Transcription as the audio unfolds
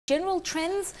General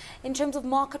trends in terms of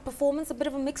market performance, a bit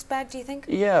of a mixed bag, do you think?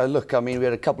 Yeah, look, I mean, we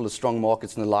had a couple of strong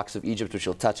markets in the likes of Egypt, which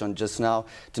we'll touch on just now.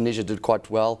 Tunisia did quite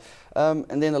well.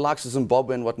 And then the likes of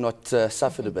Zimbabwe and whatnot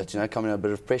suffered a bit, coming under a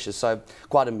bit of pressure. So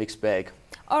quite a mixed bag.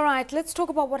 All right, let's talk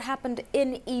about what happened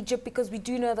in Egypt, because we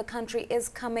do know the country is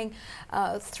coming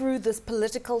through this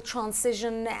political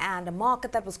transition and a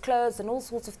market that was closed and all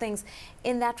sorts of things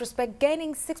in that respect,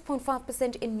 gaining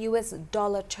 6.5% in US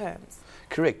dollar terms.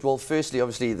 Correct. Well, firstly,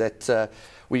 obviously, that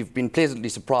we've been pleasantly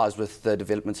surprised with the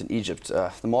developments in Egypt.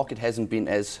 The market hasn't been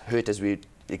as hurt as we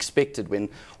expected when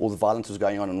all the violence was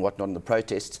going on and whatnot in the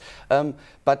protests.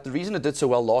 But the reason it did so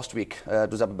well last week, it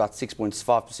was up about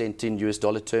 6.5% in US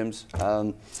dollar terms.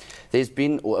 There's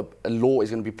been, or a law is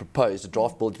going to be proposed, a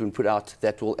draft bill has been put out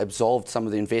that will absolve some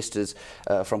of the investors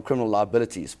from criminal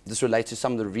liabilities. This relates to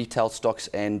some of the retail stocks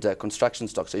and construction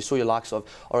stocks. So you saw your likes of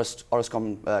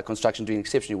Orascom Construction doing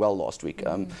exceptionally well last week.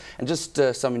 And just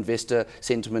some investor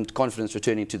sentiment, confidence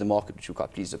returning to the market, which we're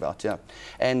quite pleased about, yeah.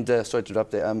 And sorry to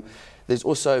interrupt there. There's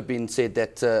also been said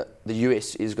that the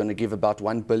US is going to give about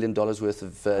 $1 billion worth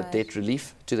of debt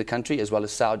relief to the country, as well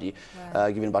as Saudi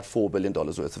giving about $4 billion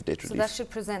worth of debt relief. So that should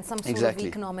present some sort of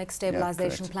economic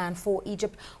stabilization plan for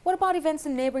Egypt. What about events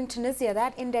in neighboring Tunisia?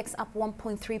 That index up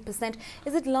 1.3%.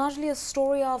 Is it largely a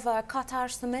story of Qatar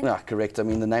cement? Yeah, correct. I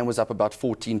mean, the name was up about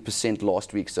 14%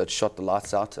 last week, so it shot the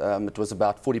lights out. It was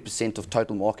about 40% of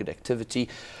total market activity.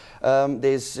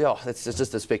 It's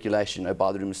just a speculation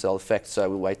by the rumour sell effect, so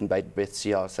we'll wait and bait breath to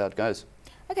see how it goes.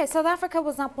 Okay, South Africa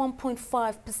was up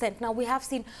 1.5%. Now, we have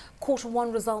seen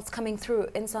Q1 results coming through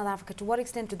in South Africa. To what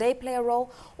extent do they play a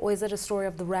role, or is it a story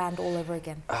of the rand all over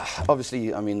again?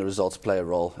 Obviously, I mean, the results play a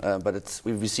role, but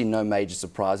we've seen no major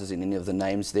surprises in any of the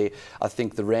names there. I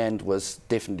think the rand was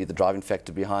definitely the driving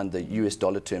factor behind the US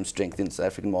dollar term strength in the South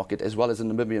African market, as well as the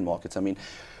Namibian markets. I mean,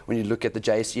 when you look at the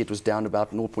JSE, it was down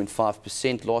about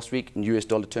 0.5% last week. In US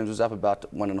dollar terms, it was up about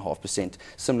 1.5%,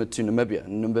 similar to Namibia.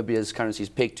 Namibia's currency is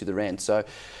pegged to the rand. So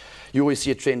you always see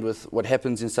a trend with what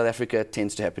happens in South Africa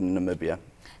tends to happen in Namibia.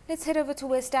 Let's head over to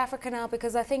West Africa now,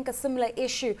 because I think a similar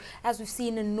issue as we've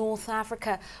seen in North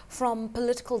Africa, from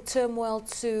political turmoil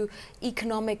to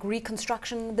economic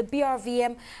reconstruction. The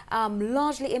BRVM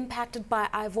largely impacted by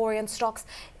Ivorian stocks.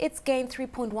 It's gained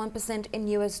 3.1% in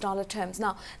US dollar terms.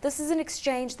 Now, this is an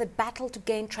exchange that battled to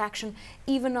gain traction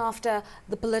even after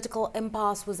the political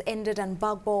impasse was ended and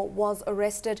Gbagbo was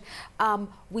arrested.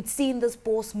 We'd seen this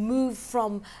bourse move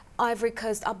from Ivory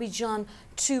Coast, Abidjan,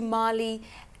 to Mali.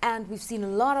 And we've seen a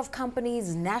lot of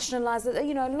companies nationalize it.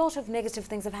 A lot of negative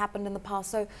things have happened in the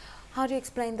past. So how do you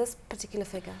explain this particular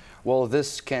figure? Well,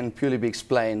 this can purely be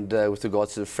explained with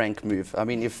regards to the franc move. I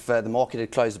mean, if the market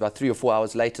had closed about 3 or 4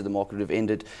 hours later, the market would have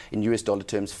ended in US dollar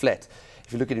terms flat.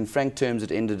 If you look at it in franc terms,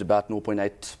 it ended about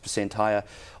 0.8% higher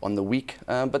on the week.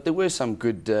 But there were some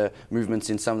good movements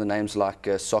in some of the names like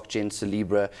SocGen,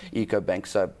 Celebra, EcoBank.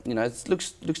 So, it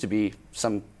looks to be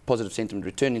some positive sentiment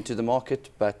returning to the market,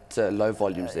 but low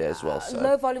volumes there as well. So.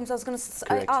 Low volumes, I was going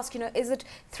to ask, is it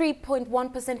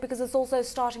 3.1% because it's also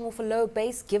starting off a low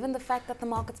base, given the fact that the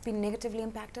market's been negatively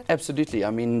impacted? Absolutely.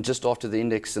 I mean, just after the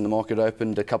index and the market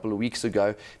opened a couple of weeks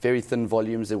ago, very thin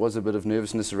volumes, there was a bit of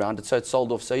nervousness around it, so it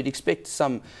sold off. So you'd expect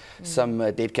some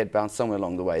dead cat bounce somewhere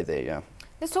along the way there, yeah.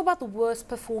 Let's talk about the worst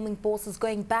performing bourses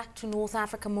going back to North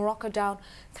Africa. Morocco down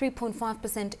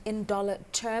 3.5% in dollar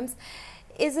terms.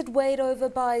 Is it weighed over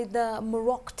by the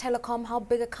Morocco Telecom? How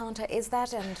big a counter is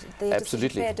that, and the decision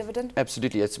to pay a dividend?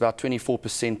 Absolutely. It's about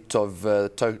 24%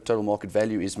 of total market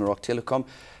value is Morocco Telecom.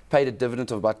 Paid a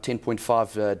dividend of about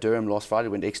 10.5 dirham last Friday,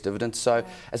 went ex-dividend. So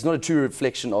it's not a true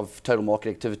reflection of total market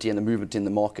activity and the movement in the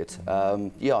market.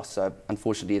 So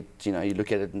unfortunately, you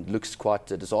look at it and it looks quite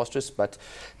disastrous, but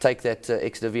take that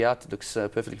ex-divi out, it looks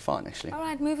perfectly fine, actually. All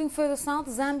right, moving further south,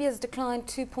 Zambia's declined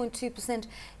 2.2%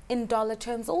 in dollar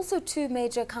terms. Also two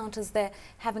major counters there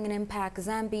having an impact,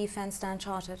 Zambia and Standard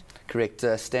Chartered. Correct.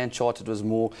 Standard Chartered was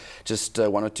more just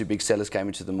one or two big sellers came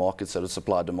into the market, so the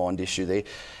supply-demand issue there.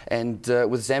 And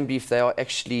with Zambia, they are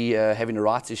actually having a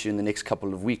rights issue in the next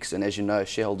couple of weeks, and as you know,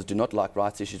 shareholders do not like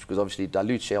rights issues because obviously it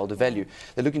dilutes shareholder value.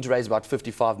 They're looking to raise about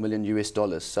 $55 million US.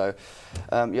 So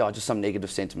just some negative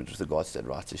sentiment with regards to that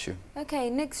rights issue. Okay,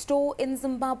 next door in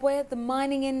Zimbabwe, the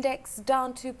mining index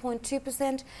down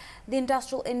 2.2%, the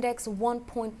industrial index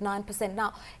 1.9%.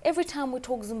 Now, every time we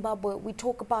talk Zimbabwe, we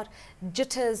talk about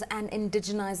jitters and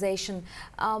indigenization.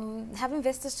 Have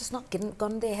investors just not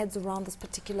gotten their heads around this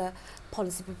particular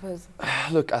policy proposal?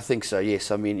 Look, Look, I think so,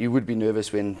 yes. I mean, you would be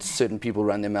nervous when certain people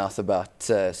run their mouth about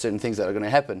certain things that are going to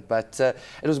happen. But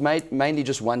it was mainly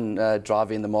just one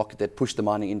driver in the market that pushed the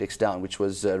mining index down, which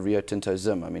was Rio Tinto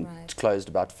Zim. I mean, it closed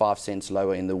about 5 cents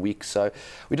lower in the week. So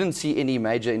we didn't see any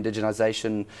major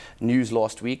indigenization news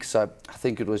last week. So I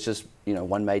think it was just, you know,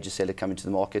 one major seller coming to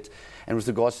the market. And with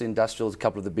regards to the industrials, a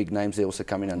couple of the big names, they also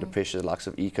come in under pressure, the likes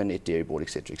of Econet, Dairy Board,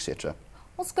 etc., etc.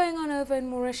 What's going on over in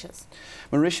Mauritius?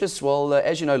 Mauritius, well,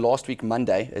 as you know, last week,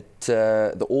 Monday,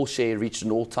 the all share reached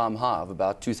an all-time high of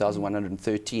about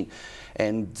 2,113.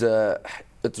 And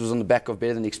it was on the back of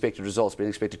better than expected results, better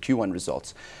than expected Q1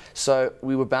 results. So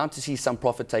we were bound to see some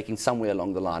profit taking somewhere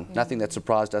along the line. Nothing that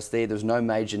surprised us there. There's no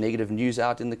major negative news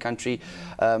out in the country.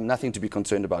 Nothing to be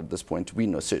concerned about at this point. We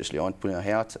seriously aren't putting our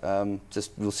hair out.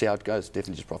 Just we'll see how it goes.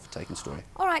 Definitely just profit taking story.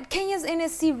 All right, Kenya's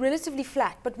NSC relatively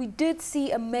flat, but we did see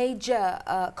a major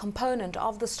component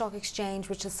of the stock exchange,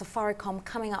 which is Safaricom,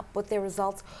 coming up with their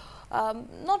results.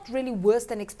 Not really worse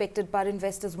than expected, but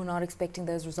investors were not expecting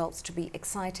those results to be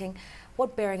exciting.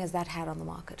 What bearing has that had on the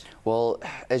market? Well,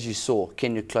 as you saw,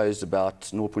 Kenya closed about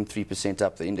 0.3%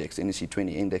 up the index, the NSC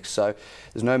 20 index. So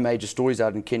there's no major stories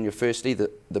out in Kenya. Firstly,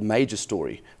 the major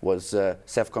story was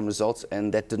Safaricom results,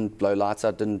 and that didn't blow lights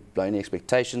out, didn't blow any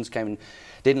expectations, came in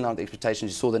dead in line with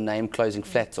expectations. You saw the name closing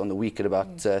flat on the week at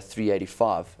about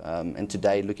 385, and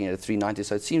today looking at a 390.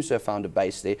 So it seems to have found a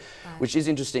base there. Which is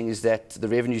interesting is that the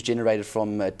revenues generated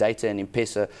from data and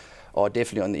M-Pesa are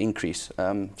definitely on the increase.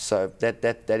 So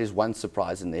that is one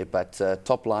surprise in there, but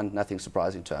top line, nothing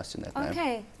surprising to us in that name.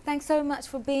 Okay, thanks so much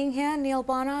for being here. Neil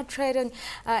Barnard, trading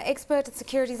expert at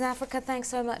Securities Africa. Thanks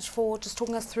so much for just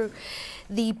talking us through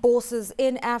the bourses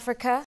in Africa.